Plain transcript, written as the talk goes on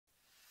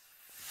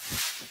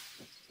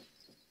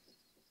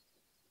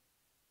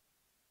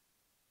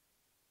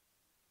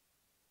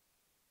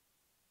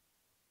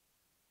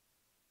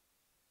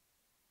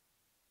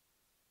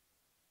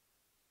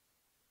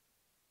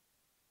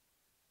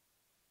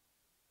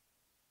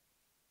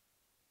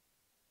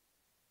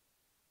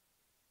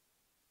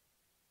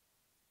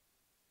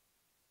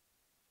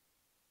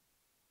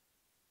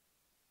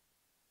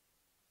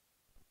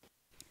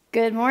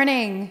Good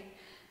morning.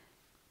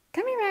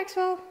 Come here,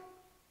 Maxwell.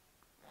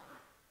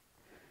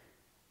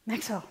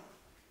 Maxwell.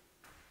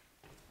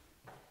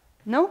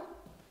 No?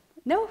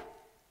 No?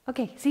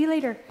 Okay, see you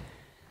later.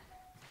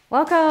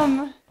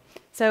 Welcome.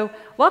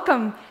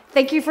 Welcome.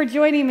 Thank you for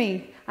joining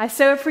me. I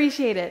so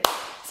appreciate it.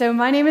 So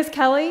my name is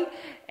Kelly,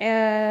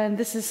 and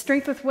this is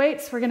Strength with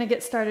Weights. We're going to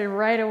get started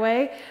right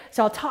away.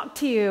 So I'll talk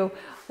to you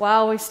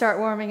while we start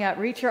warming up.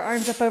 Reach your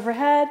arms up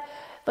overhead.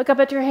 Look up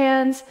at your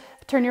hands.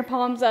 Turn your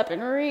palms up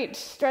and reach,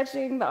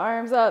 stretching the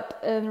arms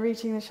up and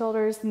reaching the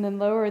shoulders, and then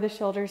lower the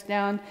shoulders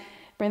down.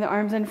 Bring the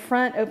arms in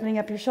front, opening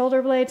up your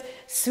shoulder blades.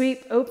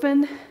 Sweep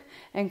open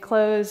and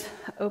close,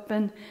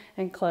 open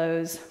and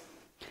close.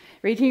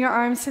 Reaching your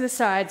arms to the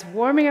sides,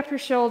 warming up your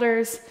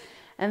shoulders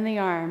and the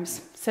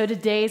arms. So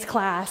today's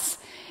class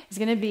is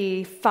going to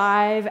be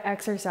 5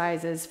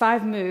 exercises,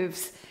 5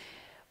 moves,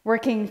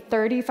 working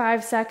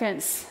 35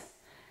 second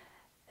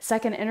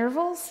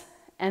intervals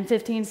and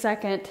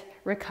 15-second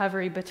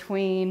recovery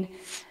between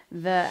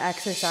the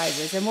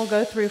exercises, and we'll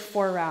go through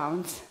 4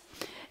 rounds.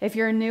 If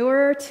you're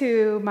newer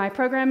to my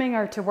programming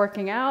or to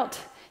working out,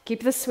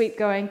 keep the sweep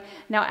going.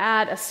 Now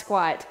add a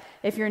squat.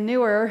 If you're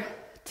newer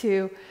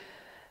to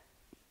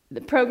the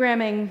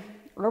programming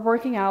or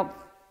working out,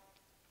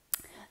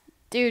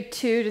 do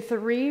 2 to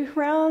 3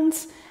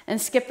 rounds and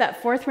skip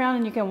that 4th round,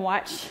 and you can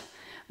watch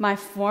my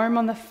form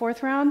on the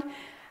 4th round.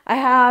 I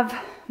have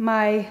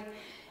my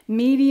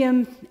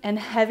medium and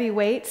heavy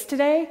weights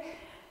today.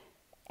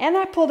 And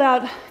I pulled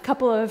out a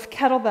couple of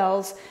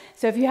kettlebells.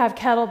 So if you have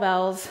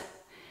kettlebells,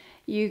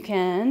 you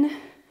can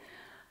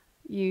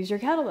use your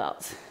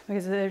kettlebells,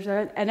 because there's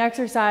an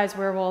exercise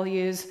where we'll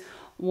use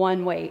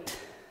 1 weight.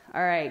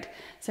 All right,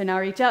 so now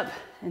reach up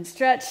and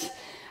stretch.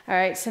 All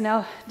right, so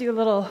now do a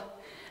little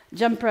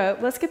jump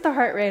rope. Let's get the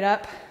heart rate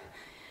up.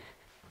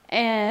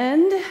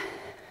 And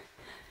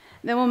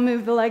then we'll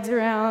move the legs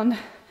around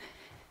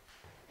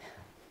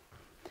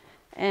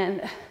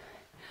and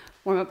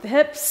warm up the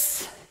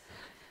hips.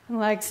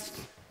 Legs,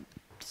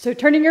 so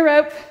turning your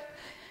rope.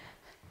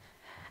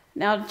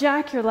 Now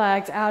jack your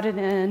legs out and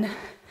in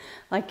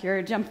like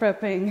you're jump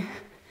roping.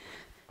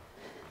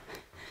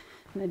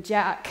 And a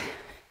jack.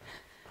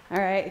 All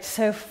right,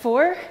 so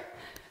 4,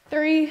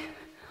 3,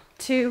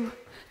 2,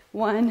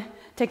 1.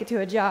 Take it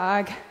to a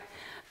jog.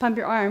 Pump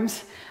your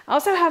arms. I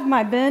also have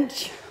my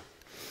bench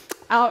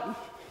out.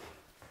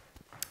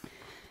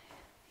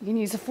 You can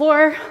use the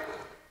floor.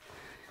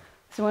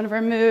 So one of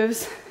our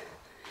moves,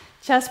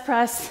 chest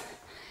press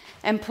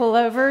and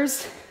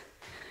pullovers.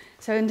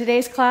 So in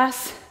today's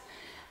class,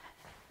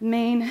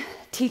 main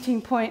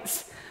teaching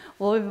points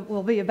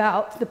will be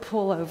about the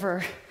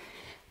pullover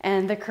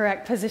and the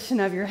correct position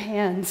of your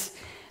hands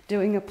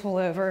doing a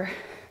pullover.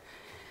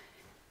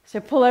 So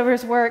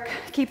pullovers work,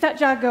 keep that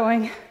jog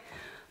going.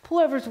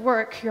 Pullovers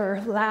work your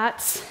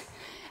lats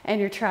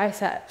and your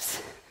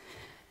triceps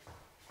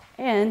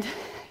and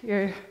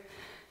your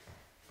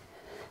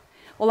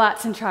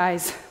lats and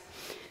tris.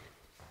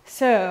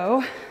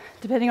 So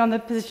depending on the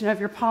position of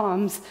your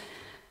palms,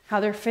 how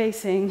they're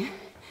facing,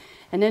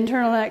 and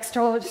internal and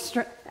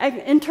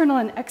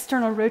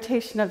external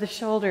rotation of the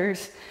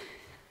shoulders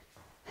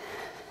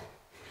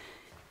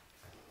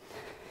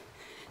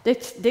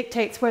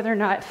dictates whether or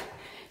not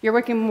you're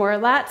working more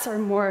lats or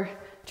more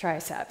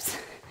triceps.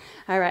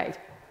 All right,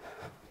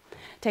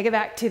 take it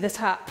back to the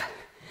top.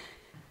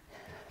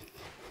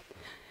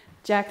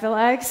 Jack the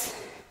legs.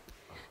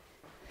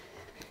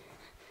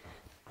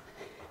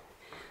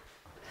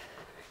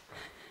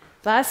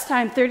 Last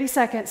time, 30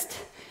 seconds.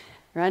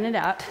 Run it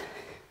out.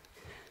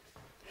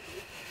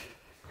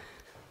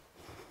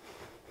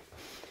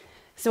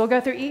 So we'll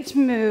go through each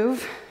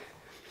move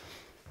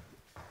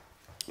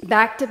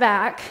back to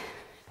back.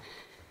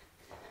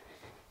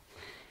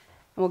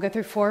 And we'll go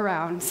through 4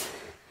 rounds.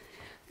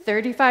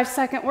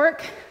 35-second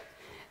work,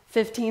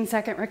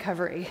 15-second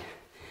recovery.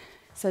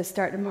 So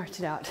start to march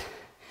it out.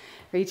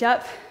 Reach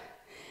up.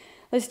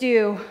 Let's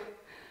do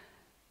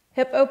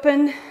hip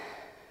open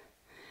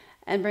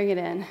and bring it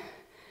in.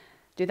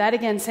 Do that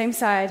again, same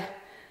side.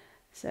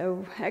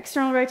 So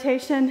external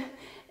rotation,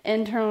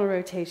 internal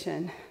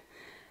rotation.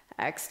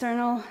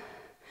 External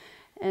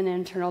and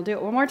internal. Do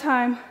it one more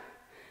time.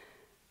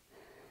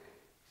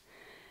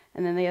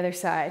 And then the other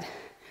side.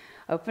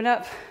 Open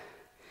up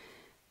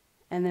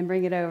and then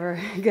bring it over.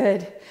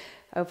 Good.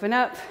 Open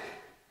up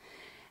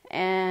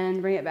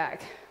and bring it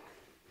back.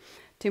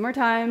 2 more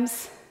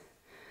times.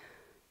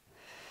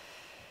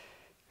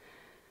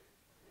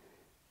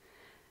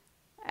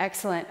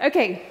 Excellent.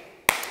 Okay,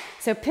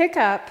 so pick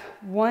up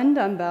 1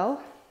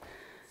 dumbbell.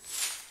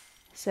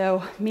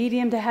 So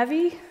medium to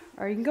heavy,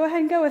 or you can go ahead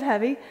and go with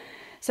heavy.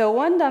 So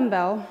 1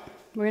 dumbbell,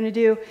 we're gonna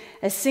do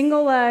a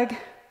single leg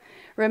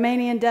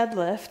Romanian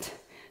deadlift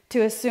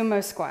to a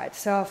sumo squat.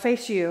 So I'll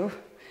face you.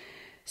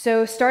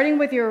 So starting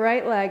with your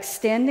right leg,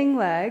 standing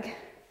leg,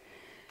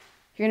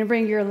 you're gonna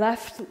bring your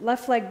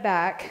left leg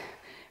back,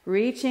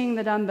 reaching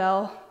the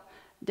dumbbell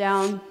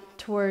down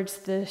towards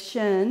the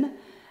shin,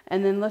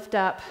 and then lift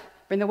up,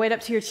 bring the weight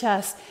up to your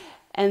chest,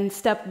 and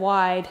step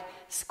wide,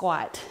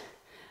 squat.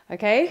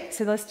 Okay,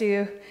 so let's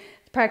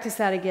practice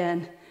that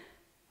again.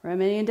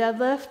 Romanian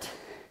deadlift,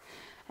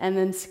 and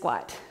then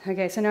squat.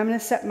 Okay, so now I'm gonna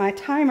set my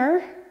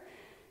timer.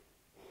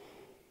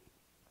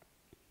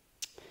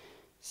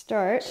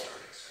 Start.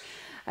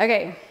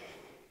 Okay,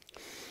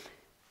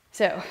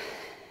 so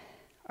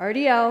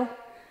RDL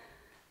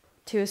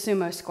to a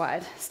sumo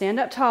squat. Stand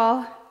up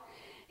tall.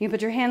 You can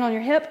put your hand on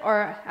your hip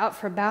or out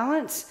for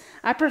balance.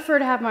 I prefer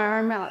to have my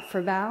arm out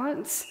for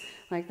balance,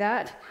 like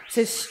that.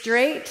 So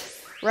straight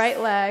right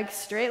leg,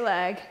 straight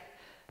leg,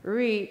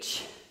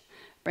 reach,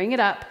 bring it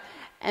up,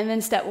 and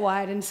then step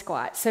wide and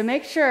squat. So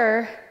make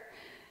sure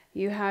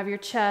you have your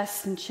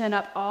chest and chin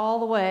up all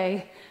the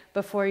way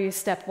before you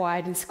step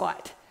wide and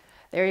squat.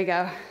 There you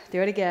go.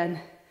 Do it again.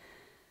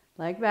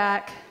 Leg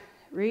back,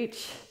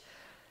 reach,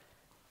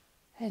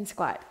 and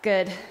squat.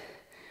 Good.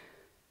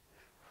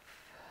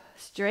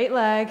 Straight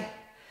leg.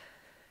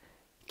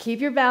 Keep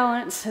your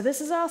balance. So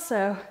this is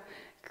also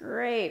a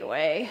great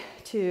way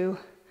to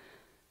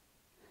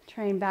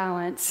train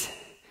balance.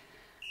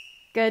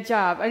 Good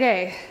job.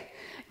 Okay.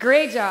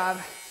 Great job.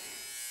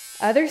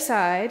 Other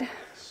side.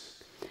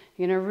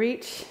 You're going to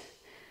reach.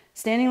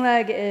 Standing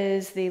leg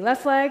is the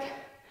left leg.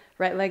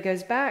 Right leg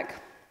goes back.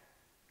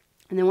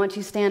 And then once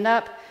you stand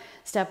up,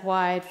 step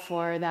wide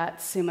for that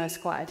sumo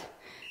squat.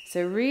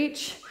 So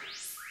reach,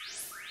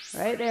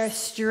 right there,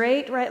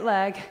 straight right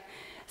leg.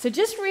 So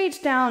just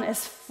reach down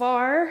as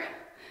far,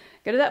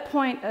 go to that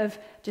point of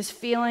just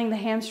feeling the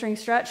hamstring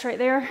stretch right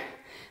there.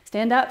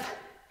 Stand up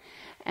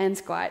and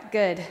squat,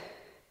 good.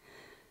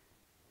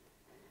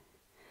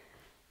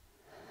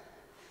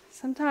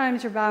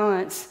 Sometimes your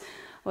balance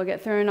will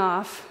get thrown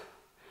off.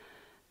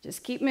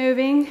 Just keep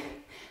moving,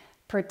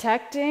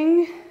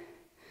 protecting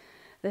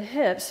the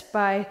hips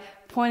by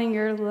pointing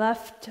your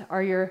left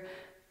or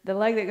the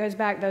leg that goes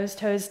back, those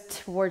toes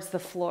towards the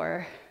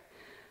floor.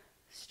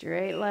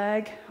 Straight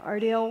leg,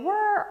 RDL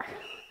R.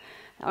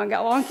 That one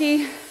got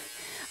wonky.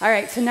 All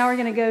right, so now we're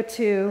gonna go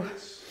to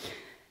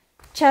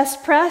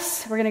chest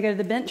press. We're gonna go to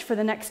the bench for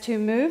the next two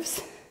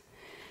moves.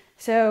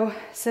 So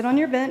sit on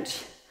your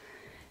bench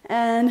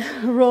and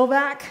roll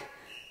back,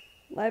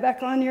 lie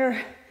back on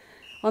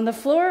the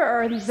floor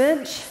or on the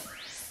bench,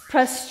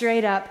 press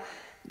straight up.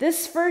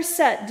 This first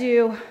set,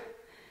 do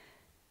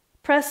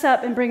press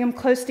up and bring them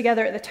close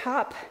together at the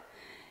top,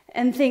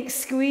 and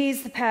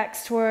squeeze the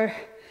pecs toward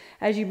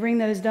as you bring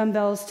those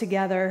dumbbells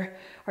together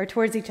or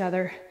towards each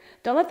other.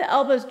 Don't let the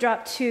elbows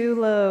drop too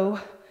low.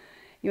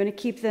 You want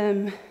to keep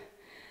them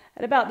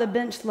at about the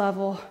bench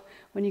level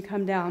when you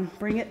come down.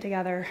 Bring it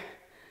together.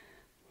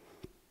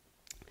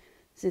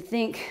 So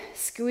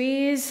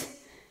squeeze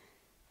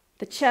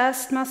the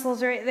chest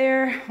muscles right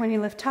there when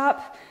you lift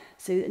up.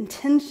 So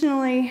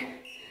intentionally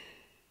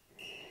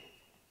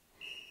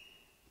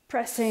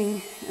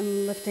pressing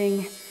and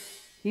lifting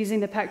using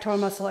the pectoral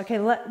muscle. Okay,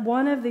 let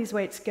one of these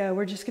weights go.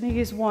 We're just going to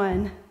use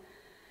one.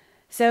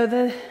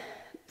 So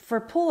for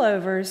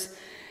pullovers,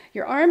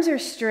 your arms are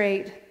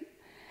straight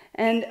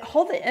and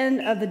hold the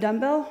end of the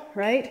dumbbell,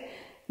 right?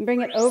 And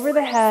bring it over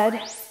the head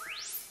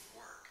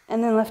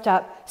and then lift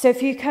up. So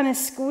if you kind of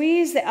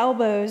squeeze the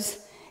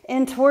elbows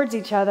in towards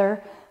each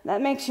other,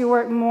 that makes you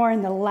work more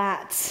in the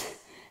lats.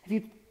 If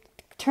you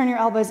turn your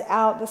elbows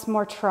out, that's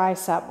more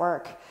tricep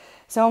work.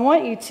 So I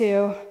want you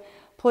to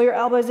pull your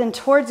elbows in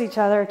towards each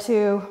other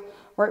to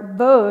work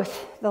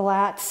both the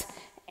lats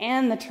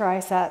and the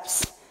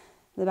triceps,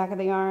 the back of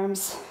the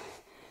arms.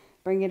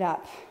 Bring it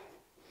up.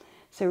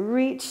 So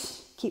reach,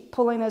 keep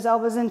pulling those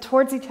elbows in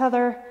towards each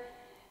other,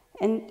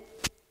 and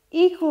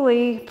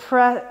equally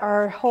press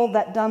or hold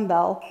that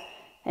dumbbell,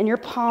 and your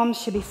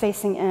palms should be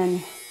facing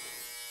in.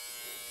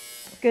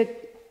 Good.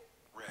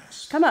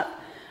 Come up.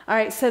 All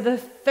right, so the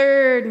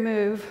third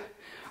move,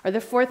 or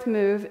the fourth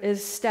move,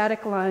 is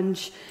static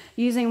lunge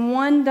using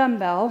one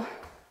dumbbell.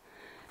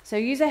 So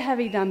use a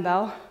heavy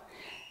dumbbell.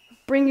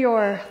 Bring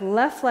your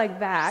left leg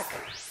back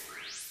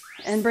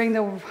and bring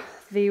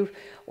the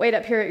weight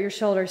up here at your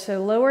shoulder.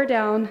 So lower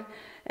down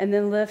and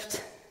then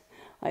lift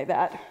like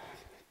that.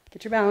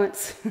 Get your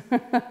balance.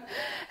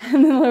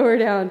 And then lower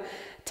down.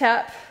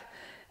 Tap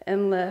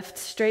and lift.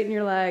 Straighten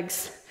your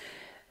legs.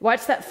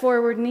 Watch that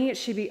forward knee. It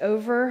should be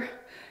over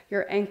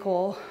your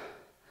ankle.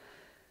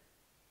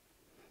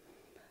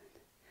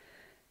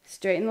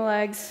 Straighten the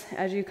legs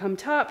as you come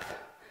top.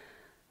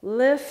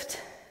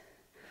 Lift.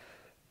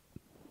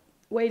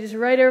 Weight is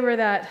right over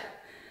that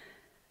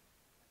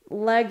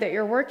leg that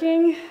you're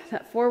working,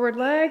 that forward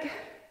leg.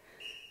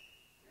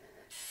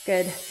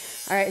 Good.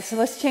 All right, so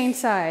let's change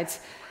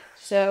sides.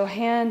 So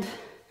hand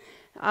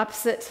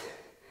opposite,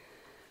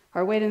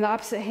 or weight in the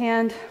opposite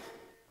hand.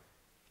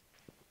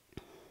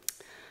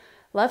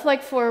 Left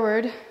leg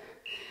forward.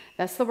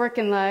 That's the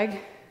working leg.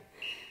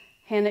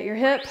 Hand at your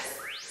hip,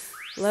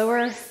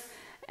 lower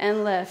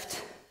and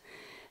lift.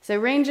 So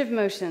range of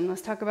motion,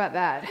 let's talk about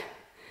that.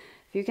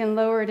 If you can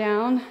lower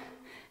down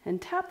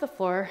and tap the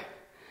floor,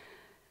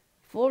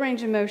 full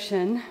range of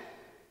motion.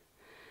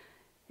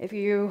 If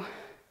you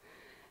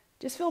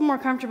just feel more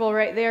comfortable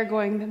right there,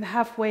 going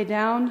halfway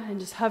down and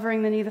just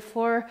hovering the knee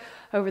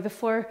over the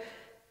floor.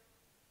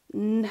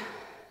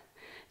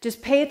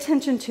 Just pay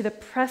attention to the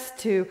press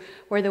to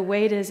where the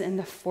weight is in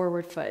the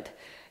forward foot,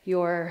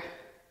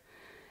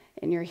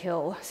 in your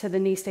heel. So the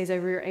knee stays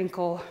over your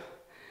ankle.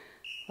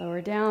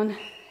 Lower down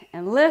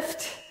and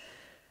lift,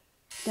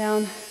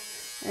 down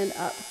and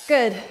up.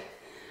 Good.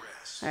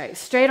 All right,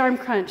 straight arm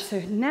crunch. So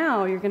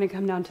now you're gonna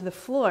come down to the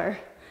floor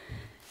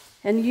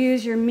and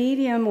use your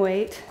medium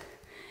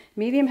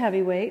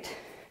heavy weight.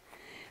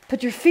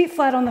 Put your feet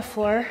flat on the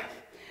floor.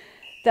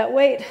 That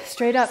weight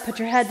straight up, put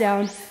your head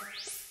down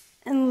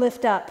and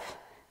lift up.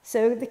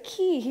 So the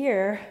key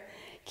here,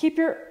 keep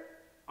your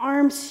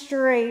arms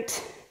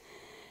straight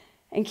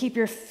and keep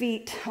your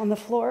feet on the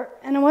floor.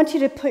 And I want you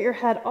to put your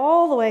head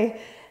all the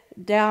way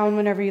down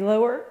whenever you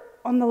lower,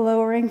 on the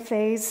lowering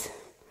phase,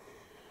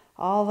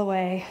 all the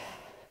way.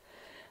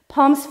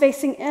 Palms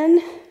facing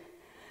in.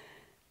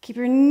 Keep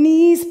your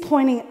knees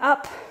pointing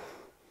up.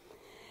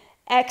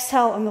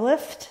 Exhale on the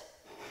lift.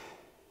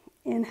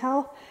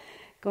 Inhale,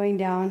 going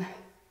down.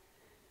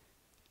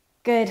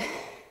 Good.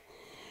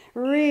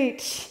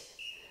 Reach.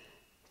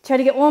 Try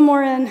to get one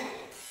more in.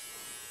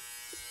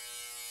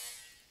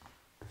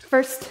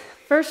 First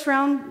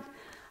round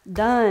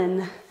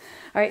done. All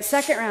right,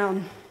 second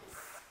round.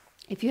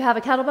 If you have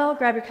a kettlebell,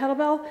 grab your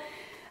kettlebell.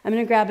 I'm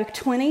gonna grab a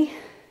 20.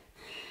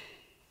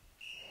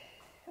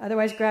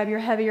 Otherwise, grab your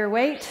heavier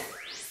weight.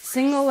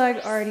 Single leg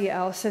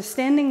RDL. So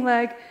standing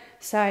leg,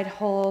 side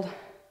hold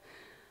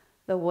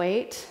the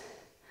weight.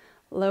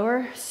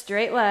 Lower,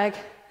 straight leg,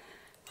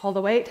 hold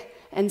the weight,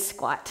 and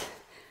squat.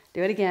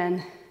 Do it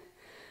again.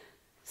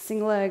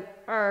 Single leg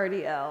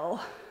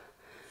RDL.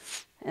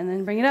 And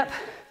then bring it up,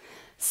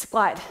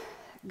 squat.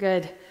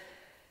 Good.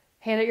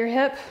 Hand at your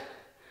hip,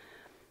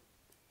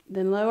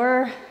 then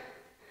lower,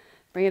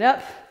 bring it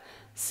up,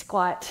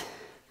 squat.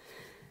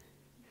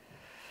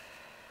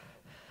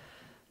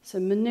 So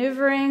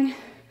maneuvering,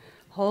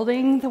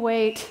 holding the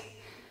weight,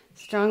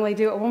 strongly.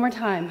 Do it one more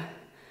time.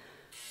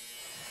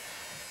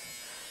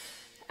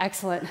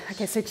 Excellent.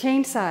 Okay, so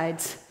change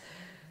sides.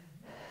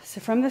 So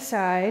from the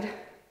side,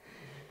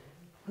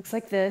 looks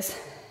like this.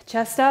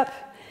 Chest up,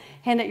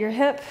 hand at your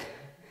hip,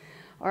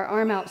 or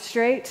arm out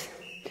straight.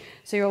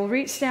 So you'll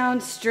reach down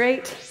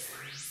straight,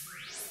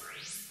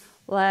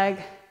 leg,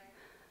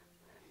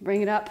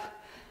 bring it up,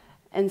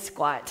 and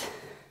squat.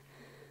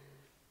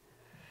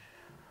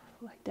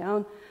 Leg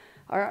down,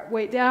 or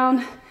weight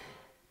down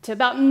to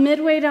about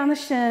midway down the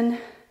shin,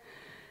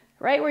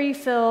 right where you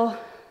feel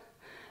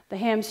the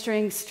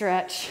hamstring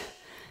stretch.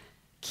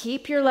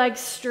 Keep your legs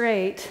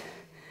straight.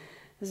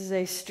 This is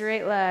a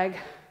straight leg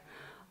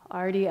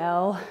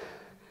RDL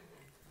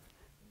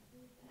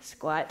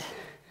squat.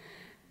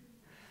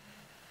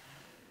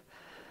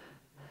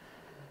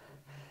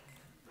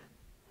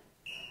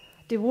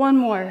 Do one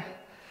more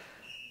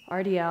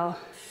RDL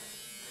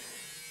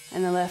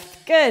and then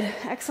lift. Good,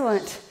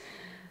 excellent.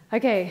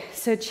 Okay,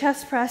 so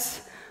chest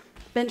press,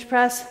 bench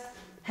press,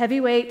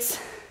 heavy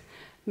weights.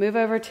 Move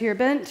over to your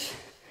bench.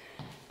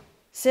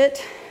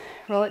 Sit,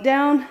 roll it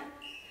down.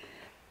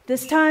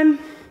 This time,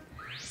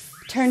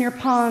 turn your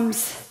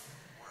palms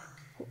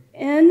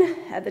in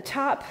at the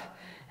top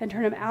and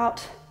turn them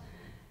out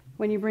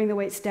when you bring the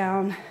weights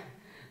down.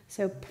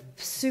 So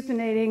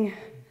supinating,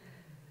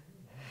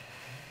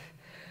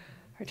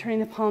 or turning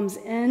the palms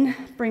in,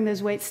 bring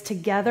those weights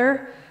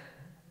together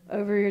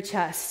over your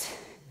chest.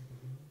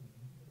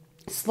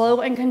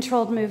 Slow and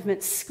controlled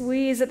movement.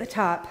 Squeeze at the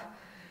top.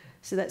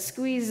 So that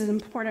squeeze is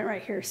important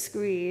right here.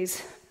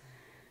 Squeeze.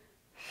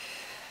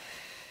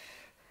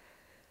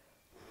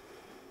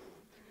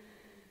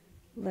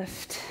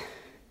 Lift.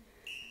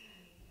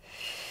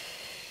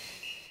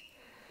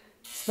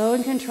 Slow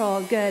and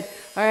controlled. Good.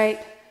 All right.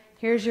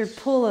 Here's your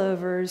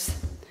pullovers.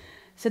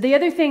 So the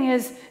other thing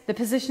is the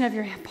position of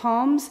your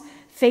palms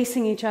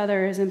facing each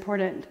other is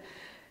important.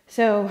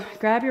 So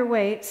grab your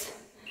weights.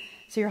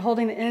 So you're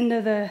holding the end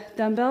of the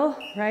dumbbell,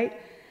 right?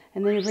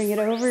 And then you bring it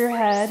over your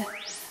head.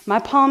 My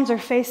palms are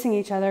facing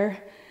each other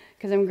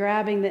because I'm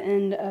grabbing the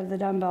end of the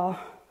dumbbell.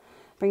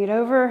 Bring it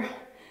over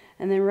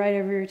and then right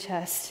over your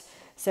chest.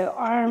 So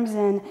arms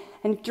in,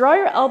 and draw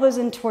your elbows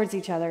in towards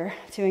each other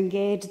to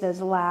engage those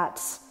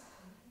lats.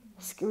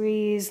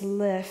 Squeeze,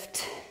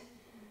 lift.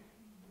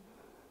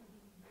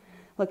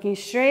 Looking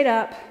straight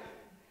up,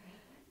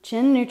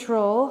 chin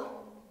neutral.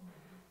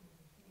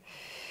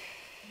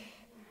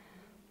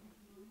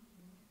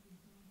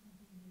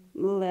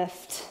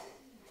 Lift.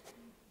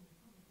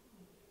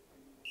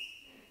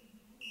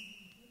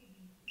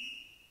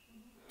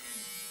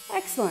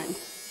 Excellent.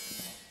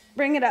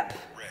 Bring it up.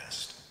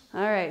 Rest.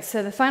 All right,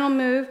 so the final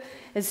move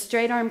is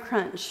straight arm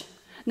crunch.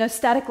 No,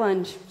 static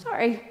lunge.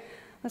 Sorry.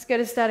 Let's go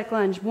to static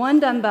lunge. One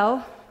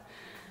dumbbell,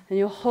 And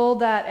you'll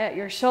hold that at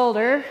your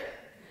shoulder,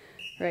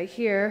 right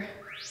here.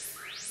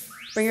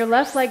 Bring your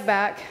left leg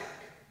back,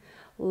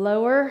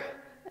 lower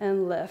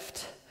and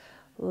lift,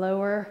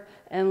 lower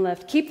and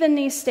lift. Keep the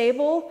knee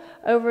stable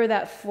over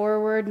that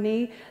forward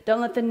knee. Don't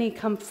let the knee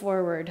come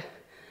forward,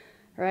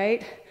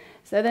 right?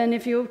 So then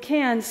if you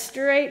can,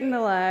 straighten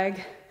the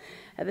leg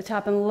at the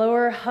top and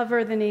lower,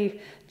 hover the knee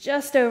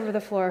just over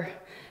the floor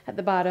at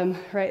the bottom,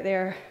 right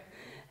there,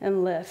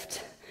 and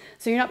lift.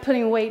 So you're not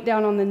putting weight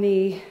down on the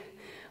knee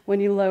when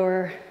you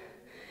lower.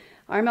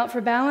 Arm out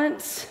for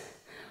balance,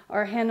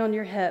 or hand on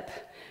your hip.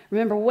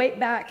 Remember, weight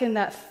back in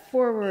that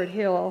forward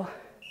heel.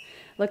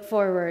 Look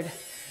forward.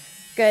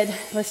 Good.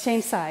 Let's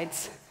change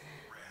sides.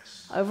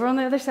 Over on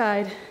the other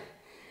side.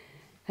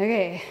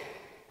 Okay.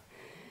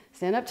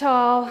 Stand up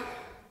tall.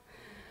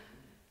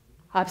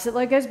 Opposite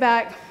leg goes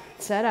back.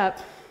 Set up.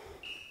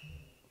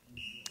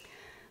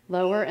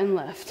 Lower and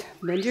lift.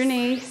 Bend your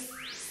knee.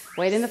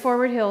 Weight in the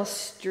forward heel.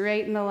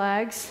 Straighten the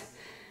legs.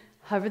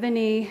 Hover the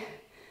knee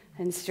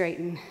and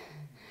straighten.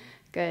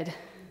 Good.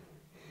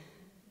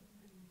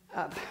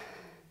 Up.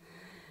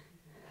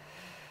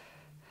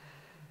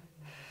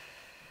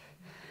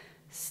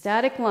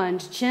 Static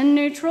lunge. Chin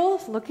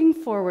neutral, looking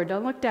forward.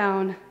 Don't look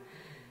down.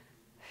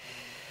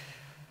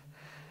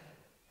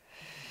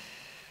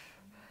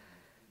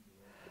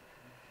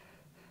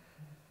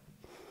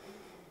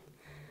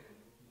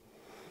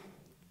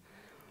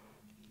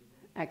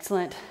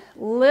 Excellent.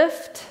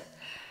 Lift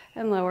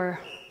and lower.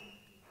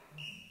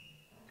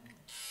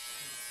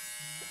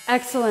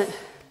 Excellent.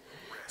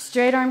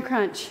 Straight arm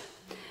crunch.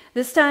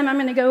 This time I'm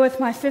going to go with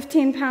my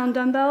 15-pound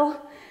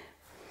dumbbell.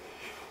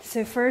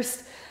 So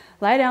first,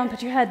 lie down,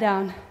 put your head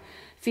down,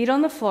 feet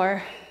on the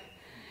floor.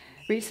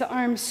 Reach the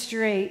arms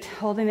straight,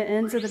 holding the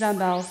ends of the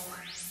dumbbell.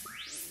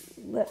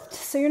 Lift.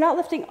 So you're not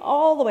lifting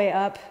all the way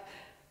up,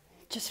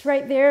 just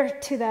right there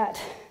to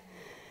that,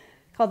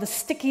 called the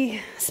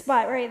sticky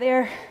spot right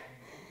there.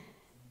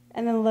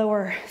 And then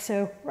lower.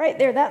 So right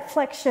there, that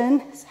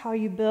flexion is how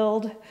you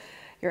build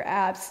your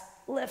abs.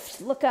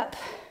 Lift, look up.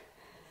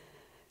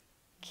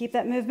 Keep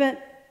that movement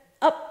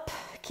up.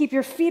 Keep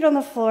your feet on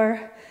the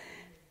floor.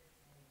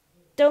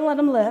 Don't let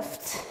them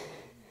lift.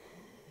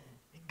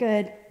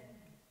 Good.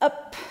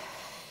 Up.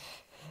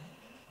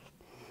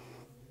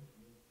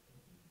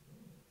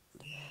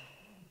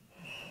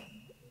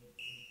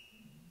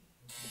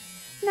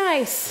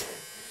 Nice.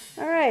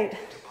 All right.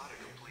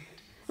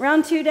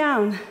 Round 2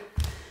 down.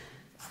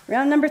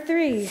 Round number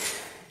 3.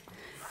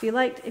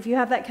 If you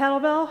have that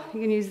kettlebell,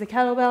 you can use the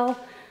kettlebell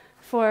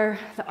for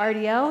the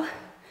RDL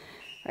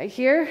right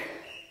here.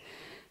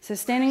 So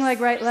standing leg,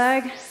 right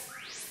leg,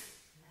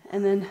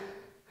 and then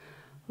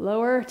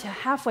lower to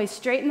halfway,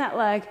 straighten that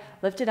leg,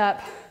 lift it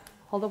up,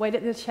 hold the weight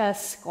at the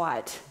chest,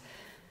 squat.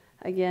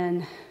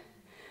 Again.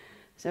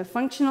 So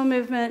functional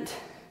movement,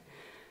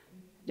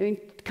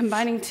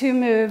 combining 2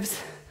 moves,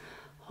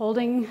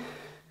 holding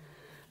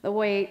the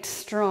weight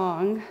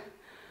strong,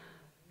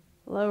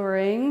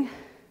 lowering.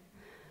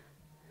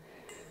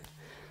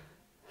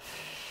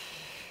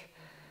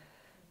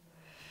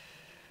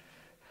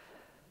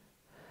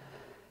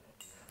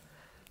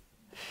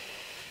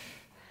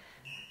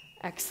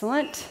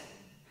 Excellent.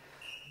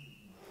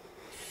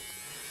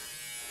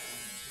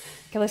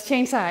 Okay, let's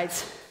change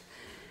sides.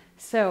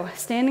 So,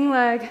 standing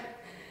leg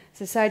is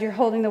the side you're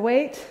holding the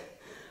weight.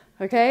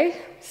 Okay,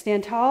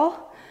 stand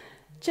tall,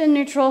 chin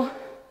neutral,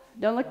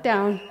 don't look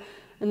down.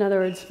 In other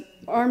words,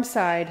 arm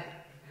side.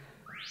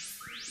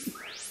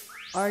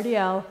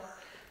 RDL. All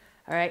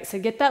right, so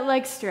get that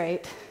leg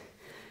straight.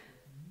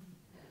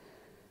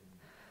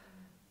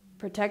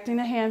 Protecting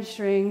the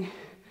hamstring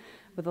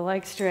with the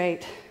leg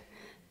straight.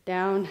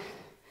 Down.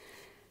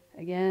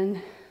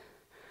 Again.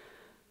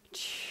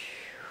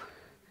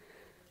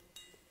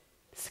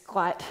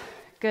 Squat.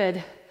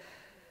 Good.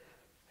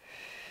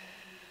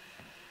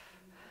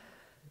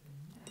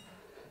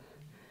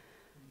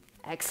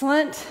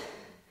 Excellent.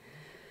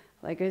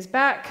 Leg goes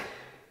back.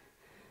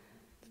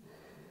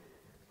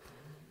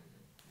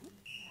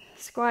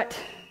 Squat.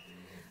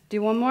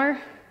 Do one more.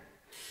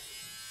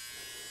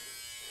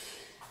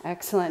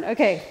 Excellent.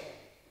 Okay.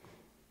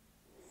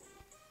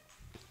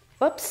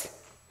 Whoops.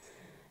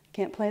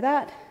 Can't play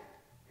that.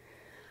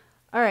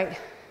 All right.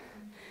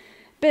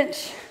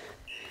 Bench.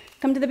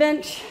 Come to the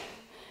bench.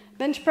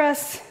 Bench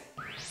press.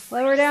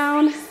 Lower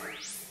down.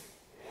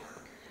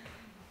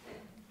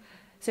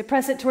 So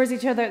press it towards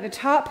each other at the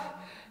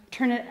top.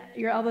 Turn it,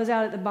 your elbows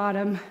out at the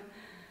bottom.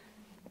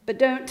 But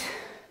don't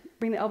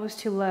bring the elbows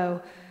too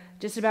low.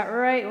 Just about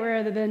right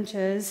where the bench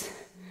is.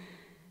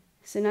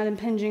 So not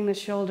impinging the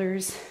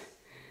shoulders.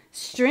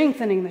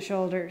 Strengthening the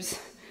shoulders.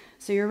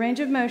 So your range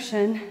of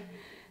motion,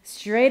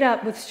 straight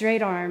up with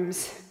straight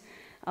arms.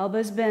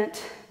 Elbows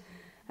bent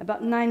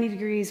about 90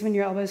 degrees when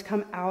your elbows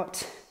come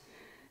out.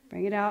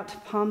 Bring it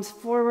out, palms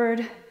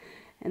forward,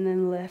 and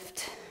then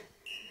lift.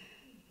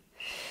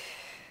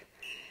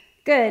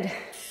 Good.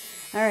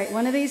 All right,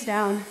 one of these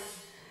down.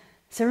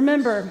 So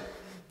remember,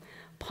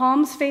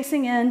 palms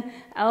facing in,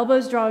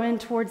 elbows draw in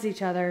towards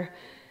each other.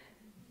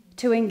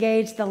 to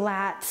engage the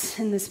lats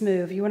in this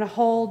move. You want to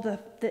hold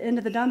the end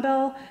of the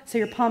dumbbell so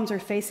your palms are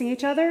facing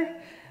each other.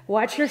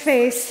 Watch your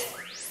face.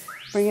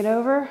 Bring it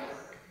over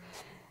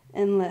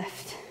and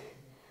lift.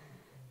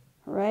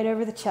 Right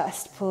over the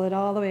chest. Pull it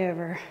all the way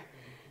over.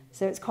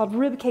 So it's called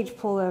rib cage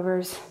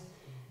pullovers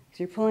because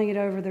you're pulling it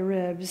over the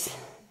ribs.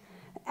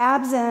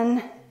 Abs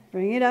in.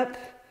 Bring it up.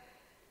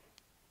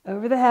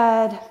 Over the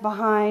head,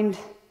 behind.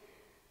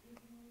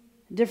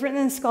 Different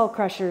than skull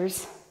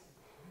crushers.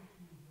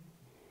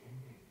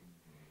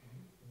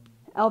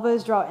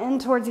 Elbows draw in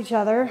towards each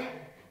other.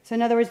 So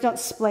in other words, don't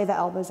splay the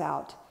elbows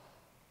out.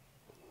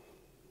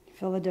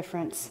 Feel the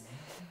difference.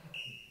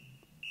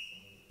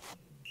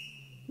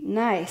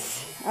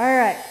 Nice. All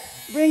right,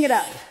 bring it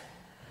up.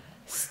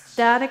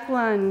 Static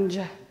lunge.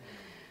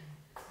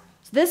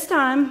 This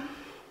time,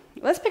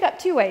 let's pick up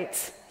 2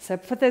 weights. So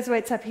put those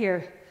weights up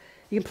here.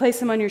 You can place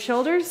them on your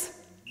shoulders.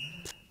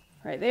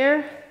 Right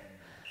there.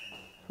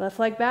 Left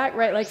leg back,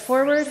 right leg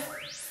forward.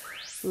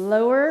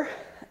 Lower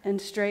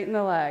and straighten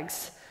the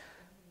legs.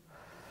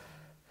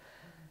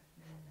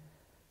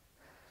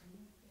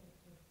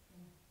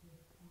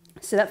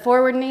 So that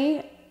forward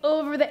knee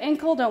over the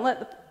ankle. Don't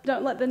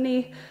let the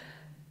knee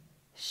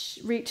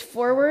reach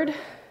forward.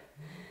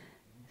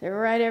 They're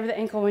right over the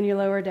ankle when you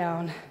lower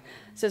down.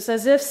 So it's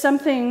as if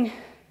something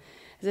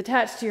is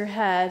attached to your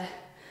head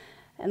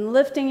and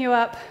lifting you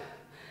up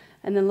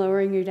and then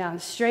lowering you down.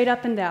 Straight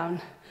up and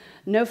down.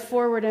 No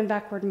forward and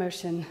backward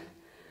motion.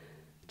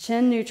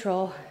 Chin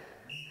neutral.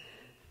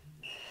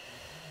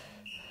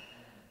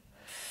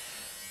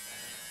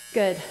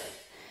 Good.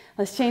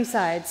 Let's change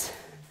sides.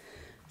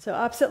 So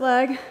opposite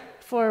leg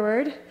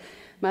forward,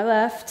 my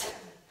left,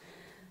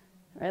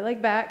 right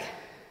leg back.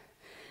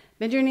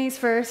 Bend your knees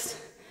first,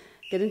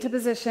 get into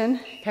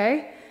position,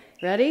 okay?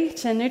 Ready?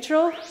 Chin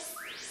neutral,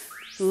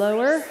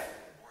 lower,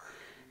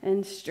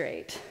 and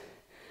straight.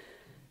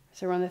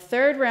 So we're on the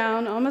 3rd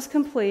round, almost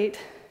complete.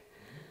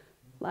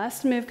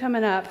 Last move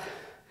coming up,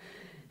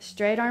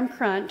 straight arm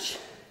crunch.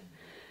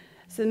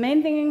 So the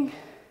main thing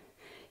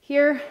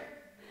here,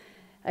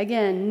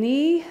 again,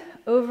 knee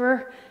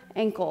over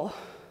ankle.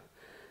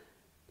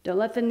 Don't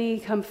let the knee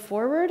come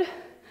forward.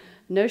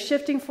 No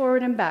shifting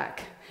forward and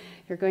back.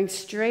 You're going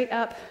straight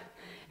up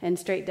and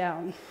straight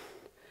down.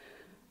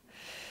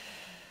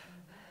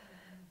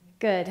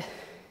 Good.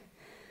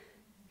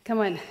 Come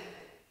on.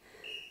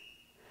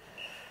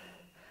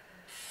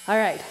 All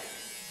right.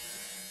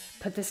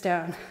 Put this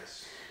down.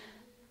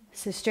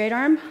 So straight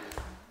arm,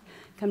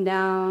 come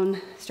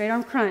down, straight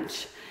arm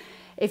crunch.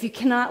 If you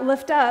cannot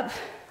lift up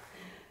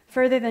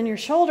further than your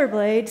shoulder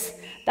blades,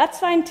 that's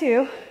fine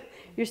too.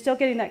 You're still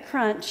getting that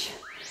crunch.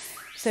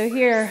 So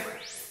here,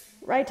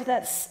 right to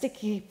that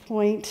sticky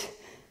point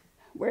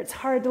where it's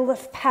hard to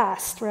lift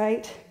past,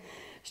 right?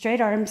 Straight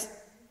arms.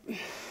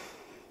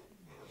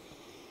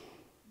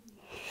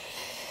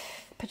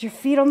 Put your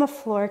feet on the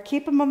floor,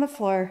 keep them on the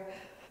floor.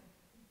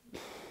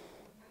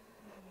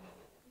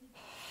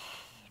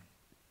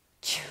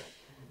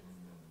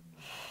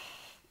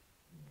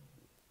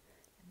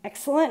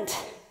 Excellent.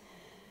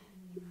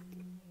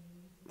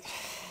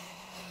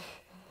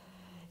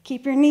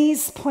 Keep your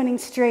knees pointing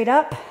straight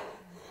up.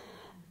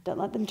 Don't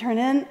let them turn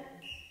in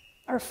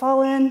or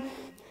fall in.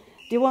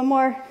 Do one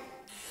more.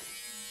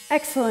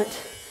 Excellent.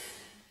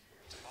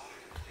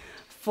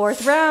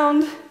 4th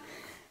round.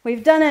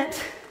 We've done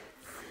it.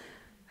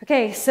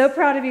 Okay, so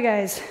proud of you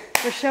guys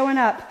for showing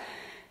up.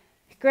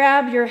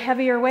 Grab your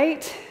heavier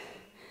weight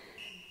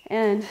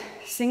and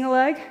single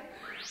leg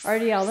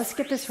RDL. Let's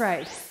get this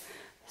right.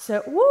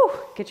 So,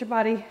 get your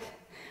body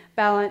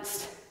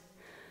balanced.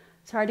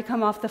 It's hard to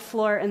come off the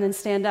floor and then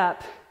stand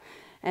up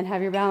and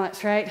have your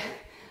balance, right?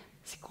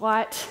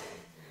 Squat.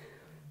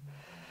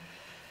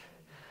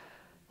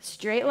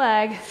 Straight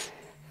leg.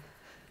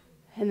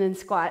 And then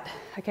squat.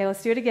 Okay,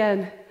 let's do it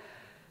again.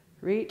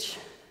 Reach.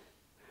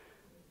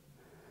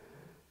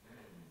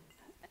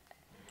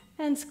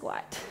 And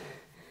squat.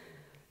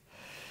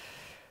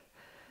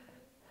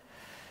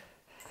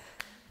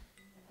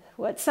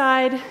 What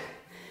side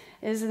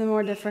is the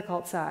more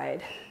difficult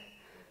side?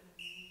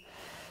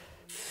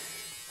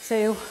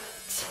 So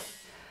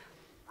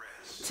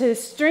to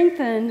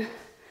strengthen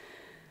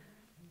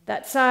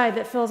that side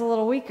that feels a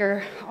little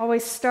weaker,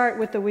 always start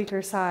with the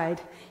weaker side.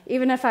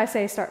 Even if I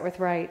say start with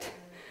right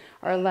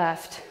or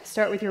left,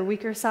 start with your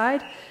weaker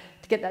side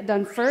to get that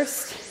done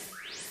first,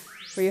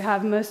 where you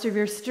have most of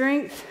your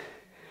strength.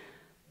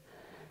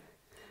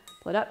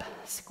 Pull it up,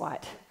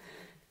 squat.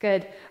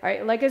 Good. All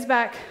right, leg goes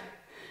back,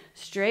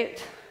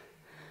 straight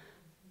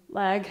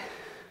leg,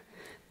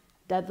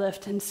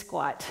 deadlift and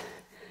squat.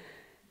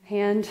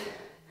 Hand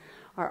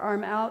or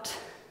arm out.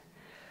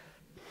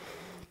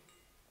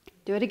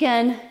 Do it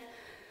again.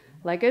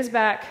 Leg goes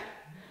back,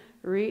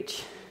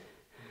 reach.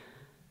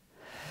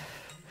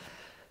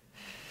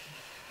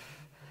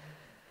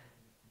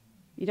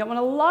 You don't want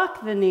to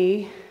lock the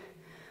knee.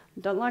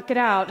 Don't lock it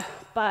out,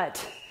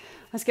 but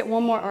let's get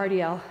one more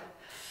RDL.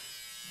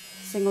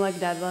 Single leg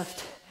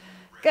deadlift.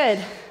 Good.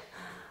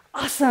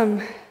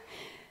 Awesome.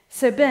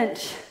 So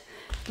bench.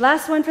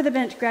 Last one for the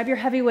bench. Grab your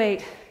heavy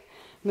weight.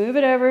 Move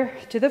it over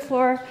to the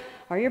floor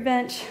or your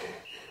bench.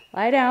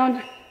 Lie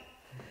down.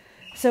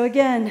 So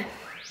again,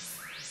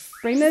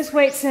 bring those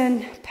weights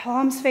in,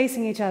 palms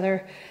facing each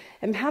other,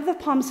 and have the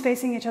palms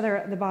facing each other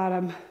at the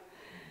bottom.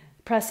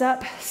 Press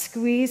up,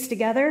 squeeze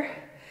together,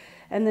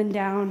 and then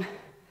down.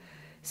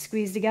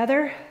 Squeeze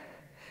together,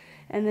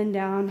 and then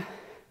down.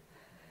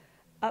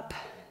 Up,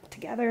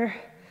 together,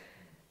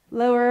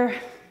 lower.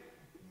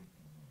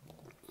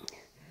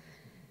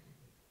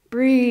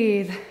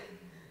 Breathe.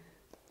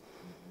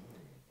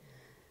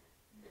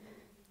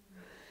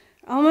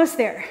 Almost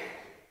there.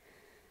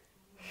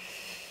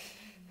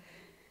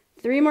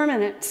 3 more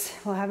minutes.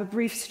 We'll have a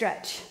brief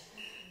stretch.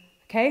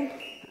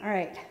 Okay? All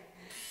right.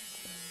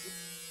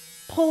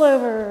 Pull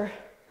over.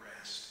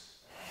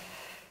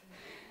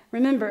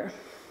 Remember,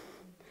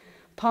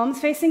 palms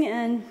facing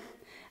in,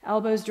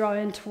 elbows draw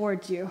in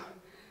towards you.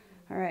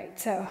 All right,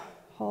 so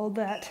hold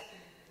that.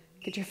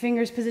 Get your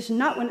fingers positioned,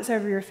 not when it's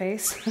over your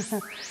face.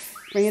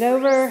 Bring it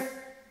over,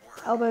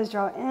 elbows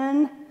draw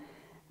in,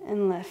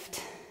 and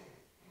lift.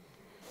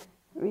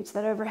 Reach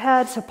that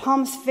overhead, so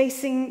palms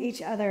facing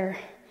each other.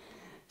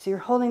 So you're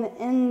holding the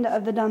end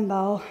of the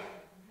dumbbell.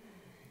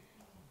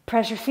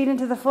 Press your feet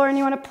into the floor, and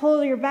you want to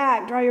pull your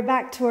back, draw your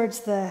back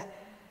towards the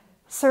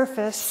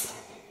surface.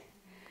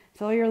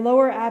 Feel your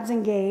lower abs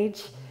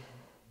engage,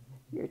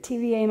 your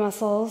TVA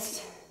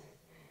muscles.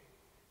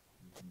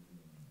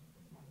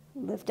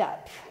 Lift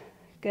up.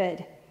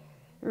 Good.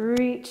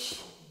 Reach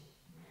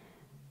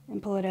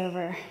and pull it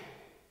over.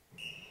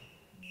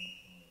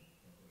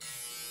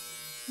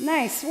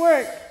 Nice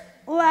work.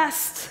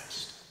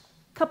 Last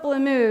couple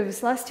of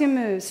moves, last 2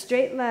 moves.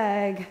 Straight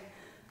leg,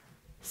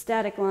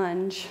 static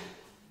lunge.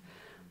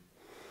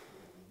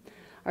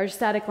 Or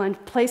static lunge.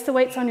 Place the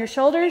weights on your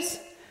shoulders.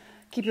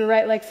 Keep your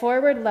right leg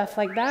forward, left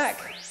leg back.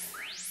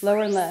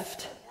 Lower and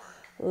lift.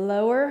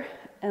 Lower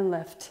and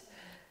lift.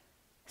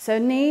 So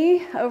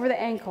knee over the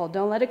ankle.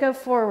 Don't let it go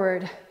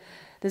forward.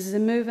 This is a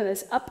movement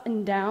that's up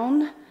and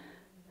down,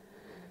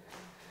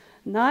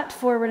 not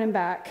forward and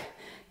back.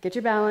 Get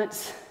your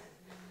balance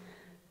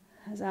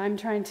as I'm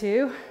trying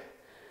to.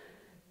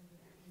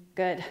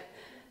 Good.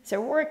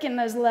 So working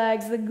those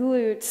legs, the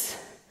glutes,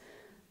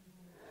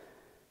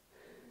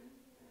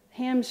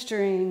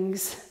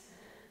 hamstrings,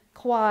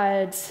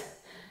 quads,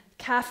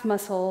 calf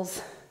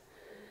muscles,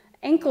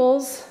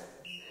 ankles,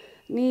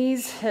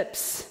 knees,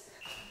 hips.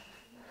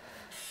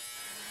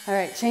 All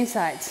right, change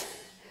sides.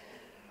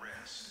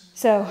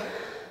 So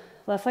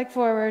left leg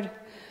forward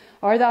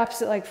or the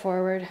opposite leg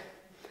forward,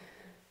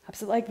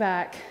 opposite leg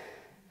back.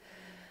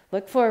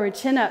 Look forward,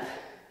 chin up.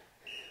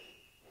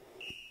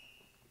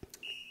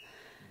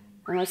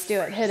 And let's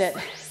do it. Hit it.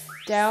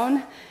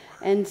 Down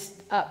and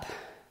up.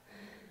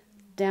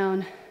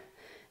 Down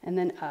and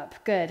then up.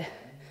 Good.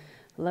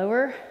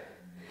 Lower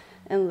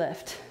and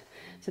lift.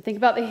 So think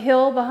about the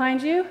heel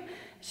behind you. It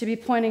should be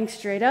pointing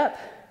straight up.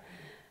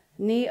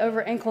 Knee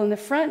over ankle in the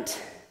front.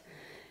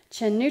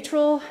 Chin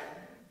neutral.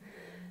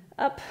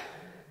 Up.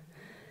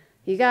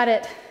 You got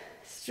it.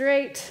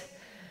 Straight.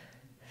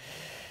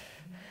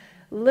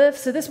 Lift.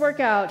 So this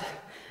workout,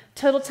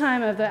 total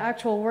time of the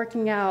actual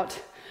workout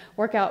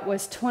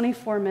was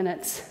 24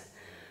 minutes.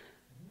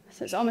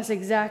 So it's almost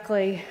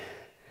exactly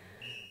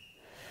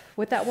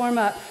with that warm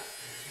up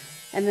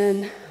and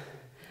then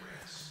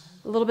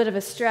a little bit of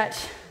a stretch.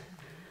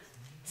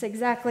 It's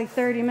exactly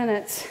 30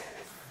 minutes.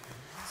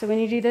 So when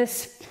you do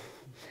this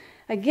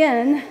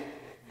again,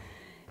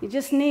 you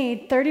just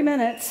need 30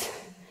 minutes,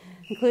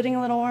 including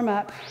a little warm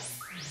up.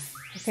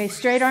 Okay,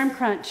 straight arm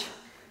crunch.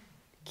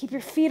 Keep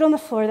your feet on the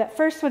floor. That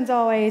first one's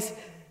always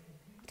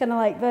kind of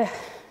like the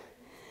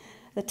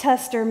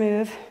tester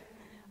move.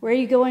 Where are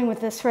you going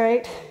with this,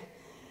 right?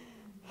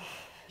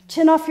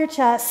 Chin off your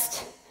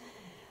chest.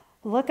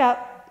 Look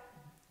up.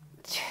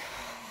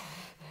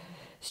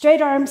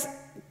 Straight arms.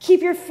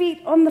 Keep your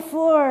feet on the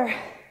floor.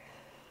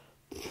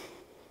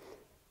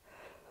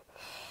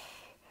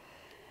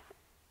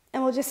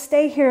 And we'll just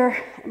stay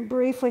here and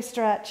briefly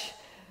stretch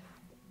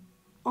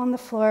on the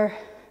floor.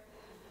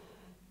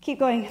 Keep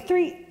going.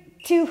 3,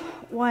 2,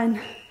 1.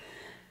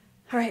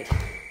 All right.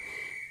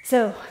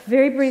 So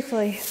very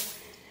briefly,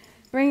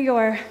 bring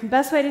your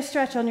best way to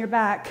stretch on your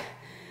back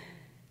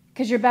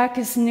because your back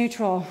is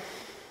neutral. All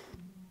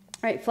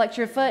right, flex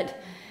your foot.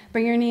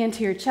 Bring your knee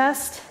into your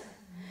chest.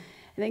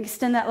 And then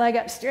extend that leg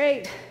up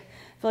straight.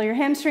 Feel your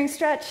hamstring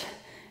stretch.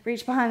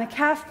 Reach behind the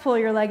calf. Pull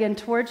your leg in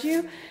towards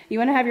you. You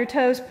want to have your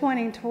toes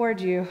pointing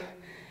towards you.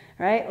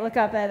 All right, look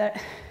up at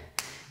it.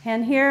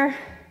 Hand here.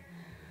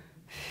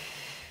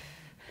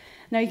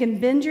 Now you can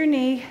bend your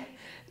knee.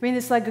 Bring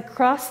this leg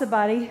across the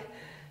body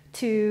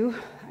to,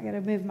 I got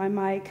to move my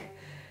mic,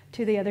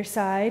 to the other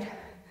side.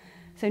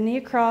 So knee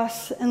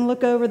across and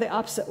look over the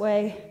opposite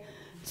way.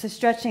 So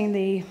stretching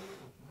the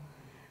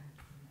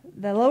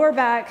lower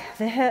back,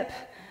 the hip,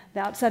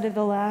 the outside of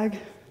the leg,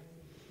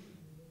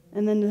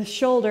 and then the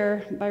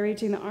shoulder by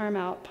reaching the arm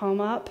out,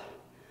 palm up,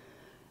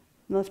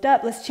 lift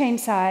up. Let's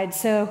change sides.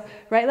 So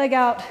right leg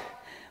out.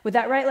 With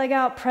that right leg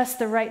out, press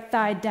the right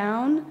thigh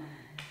down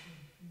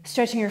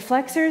Stretching your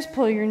flexors,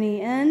 pull your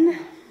knee in.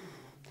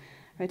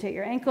 Rotate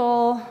your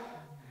ankle.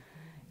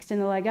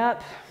 Extend the leg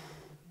up.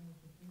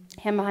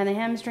 Hand behind the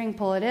hamstring,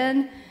 pull it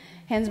in.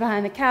 Hands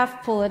behind the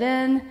calf, pull it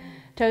in.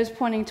 Toes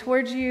pointing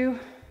towards you.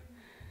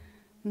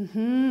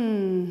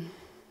 Then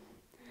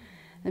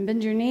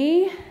bend your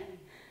knee.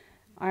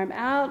 Arm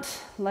out,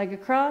 leg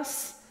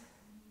across.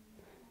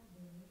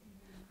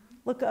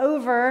 Look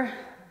over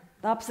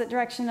the opposite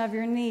direction of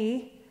your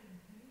knee.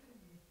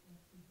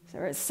 So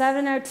we're at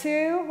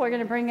 7:02. We're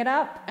going to bring it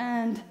up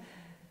and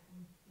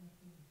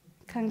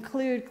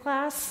conclude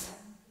class.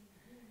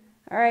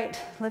 All right,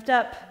 lift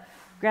up.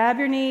 Grab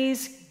your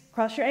knees,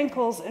 cross your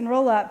ankles, and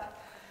roll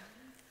up.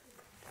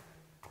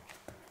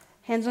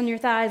 Hands on your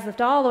thighs,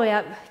 lift all the way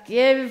up.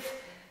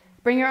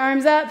 Bring your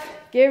arms up.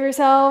 Give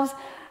yourselves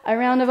a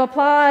round of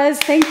applause.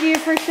 Thank you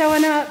for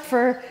showing up,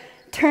 for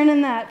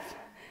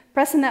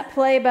pressing that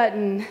play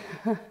button,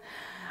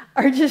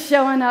 or just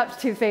showing up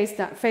to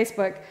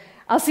Facebook.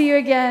 I'll see you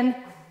again.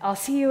 I'll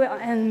see you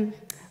in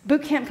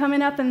boot camp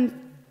coming up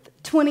in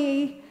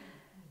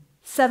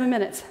 27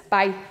 minutes.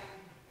 Bye.